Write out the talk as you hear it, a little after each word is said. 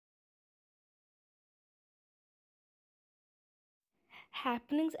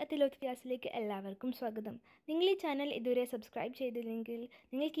Happenings at ലോക്യാസിലേക്ക് എല്ലാവർക്കും സ്വാഗതം. നിങ്ങൾ ഈ ചാനൽ ഇതുവരെ സബ്സ്ക്രൈബ് ചെയ്തില്ലെങ്കിൽ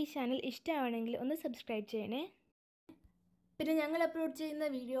നിങ്ങൾക്ക് ഈ ചാനൽ ഇഷ്ടമാണെങ്കിൽ ഒന്ന് സബ്സ്ക്രൈബ് ചെയ്യണേ. പിന്നെ ഞങ്ങൾ അപ്ലോഡ് ചെയ്യുന്ന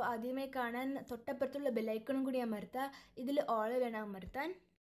വീഡിയോ ആദ്യമായി കാണാൻ തൊട്ടപ്പുറത്തുള്ള ബെല്ലൈക്കണും കൂടി അമർത്തുക. ഇതിൽ ഓൾ വേണം അമർത്താൻ.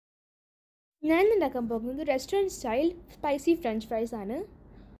 ഞാൻ ഉണ്ടാക്കാൻ പോകുന്നത് restaurant style spicy French fries ആണ്.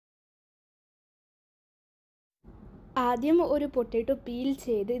 ആദ്യം ഒരു പൊട്ടാറ്റോ പീൽ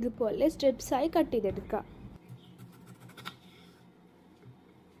ചെയ്ത് ഇതുപോലെ സ്ട്രിപ്സായി കട്ട് ചെയ്തെടുക്കുക.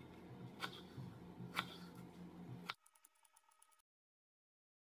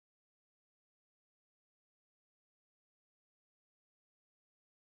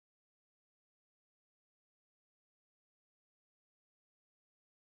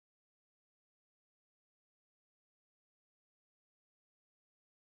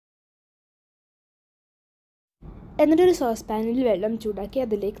 എന്നിട്ടൊരു സോസ് പാനിൽ വെള്ളം ചൂടാക്കി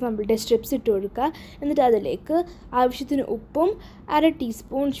അതിലേക്ക് നമ്മളുടെ സ്ട്രിപ്സ് ഇട്ട് കൊടുക്കുക. എന്നിട്ട് അതിലേക്ക് ആവശ്യത്തിന് ഉപ്പും 1/2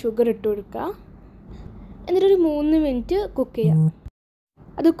 ടീസ്പൂൺ ഷുഗർ ഇട്ട് കൊടുക്കുക. എന്നിട്ടൊരു 3 മിനിറ്റ് കുക്ക് ചെയ്യാം.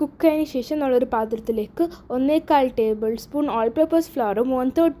 അത് കുക്കായതിന് ശേഷം നമ്മളൊരു പാത്രത്തിലേക്ക് 1/4 table spoon all purpose ഫ്ലവറും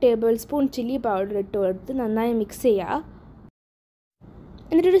 1/3 table spoon chilli powder ഇട്ട് കൊടുത്ത് നന്നായി മിക്സ് ചെയ്യുക.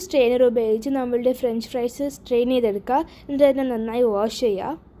 എന്നിട്ടൊരു സ്ട്രെയിനർ ഉപയോഗിച്ച് നമ്മളുടെ ഫ്രഞ്ച് ഫ്രൈസ് സ്ട്രെയിൻ ചെയ്തെടുക്കുക. എന്നിട്ട് അതിനെ നന്നായി വാഷ്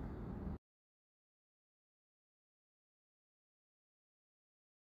ചെയ്യുക.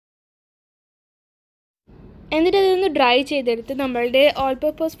 എന്നിട്ട് അതൊന്ന് ഡ്രൈ ചെയ്തെടുത്ത് നമ്മളുടെ ഓൾ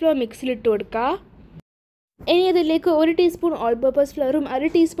പർപ്പസ് ഫ്ലോർ മിക്സിലിട്ട് കൊടുക്കുക. ഇനി അതിലേക്ക് 1 teaspoon all purpose ഫ്ലവറും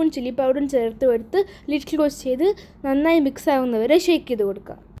 1/2 teaspoon chilli പൗഡറും ചേർത്ത് കൊടുത്ത് ലിഡ് ക്ലോസ് ചെയ്ത് നന്നായി മിക്സ് ആവുന്നവരെ ഷേക്ക് ചെയ്ത്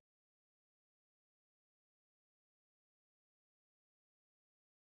കൊടുക്കുക.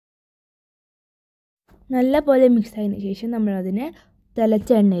 നല്ല പോലെ മിക്സ് ആയതിനു ശേഷം നമ്മളതിനെ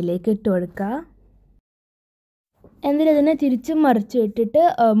തിളച്ച എണ്ണയിലേക്ക് ഇട്ട് കൊടുക്കുക. എന്നിട്ട് അതിനെ തിരിച്ചും മറിച്ച് ഇട്ടിട്ട്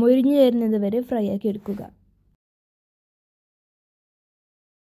മുരിഞ്ഞു വരുന്നത് വരെ ഫ്രൈ ആക്കി എടുക്കുക.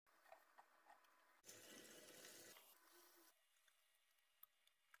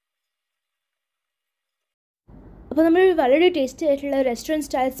 അപ്പോൾ നമ്മൾ വളരെ ടേസ്റ്റി ആയിട്ടുള്ള restaurant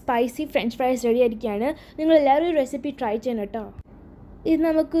style spicy French fries ready ആയിരിക്കുകയാണ്. നിങ്ങളെല്ലാവരും ഈ റെസിപ്പി ട്രൈ ചെയ്യണം കേട്ടോ. ഇത്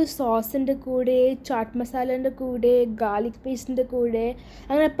നമുക്ക് സോസിൻ്റെ കൂടെ, ചാട്ട് മസാലേൻ്റെ കൂടെ, ഗാർലിക് പേസ്റ്റിൻ്റെ കൂടെ,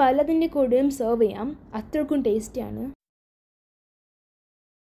 അങ്ങനെ പലതിൻ്റെ കൂടെയും സെർവ് ചെയ്യാം. അത്രയ്ക്കും ടേസ്റ്റിയാണ്.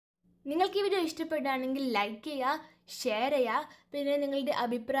 നിങ്ങൾക്ക് ഈ വീഡിയോ ഇഷ്ടപ്പെടുകയാണെങ്കിൽ ലൈക്ക് ചെയ്യുക, ഷെയർ ചെയ്യുക, പിന്നെ നിങ്ങളുടെ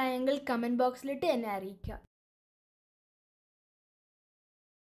അഭിപ്രായങ്ങൾ കമൻറ്റ് ബോക്സിലിട്ട് എന്നെ അറിയിക്കുക.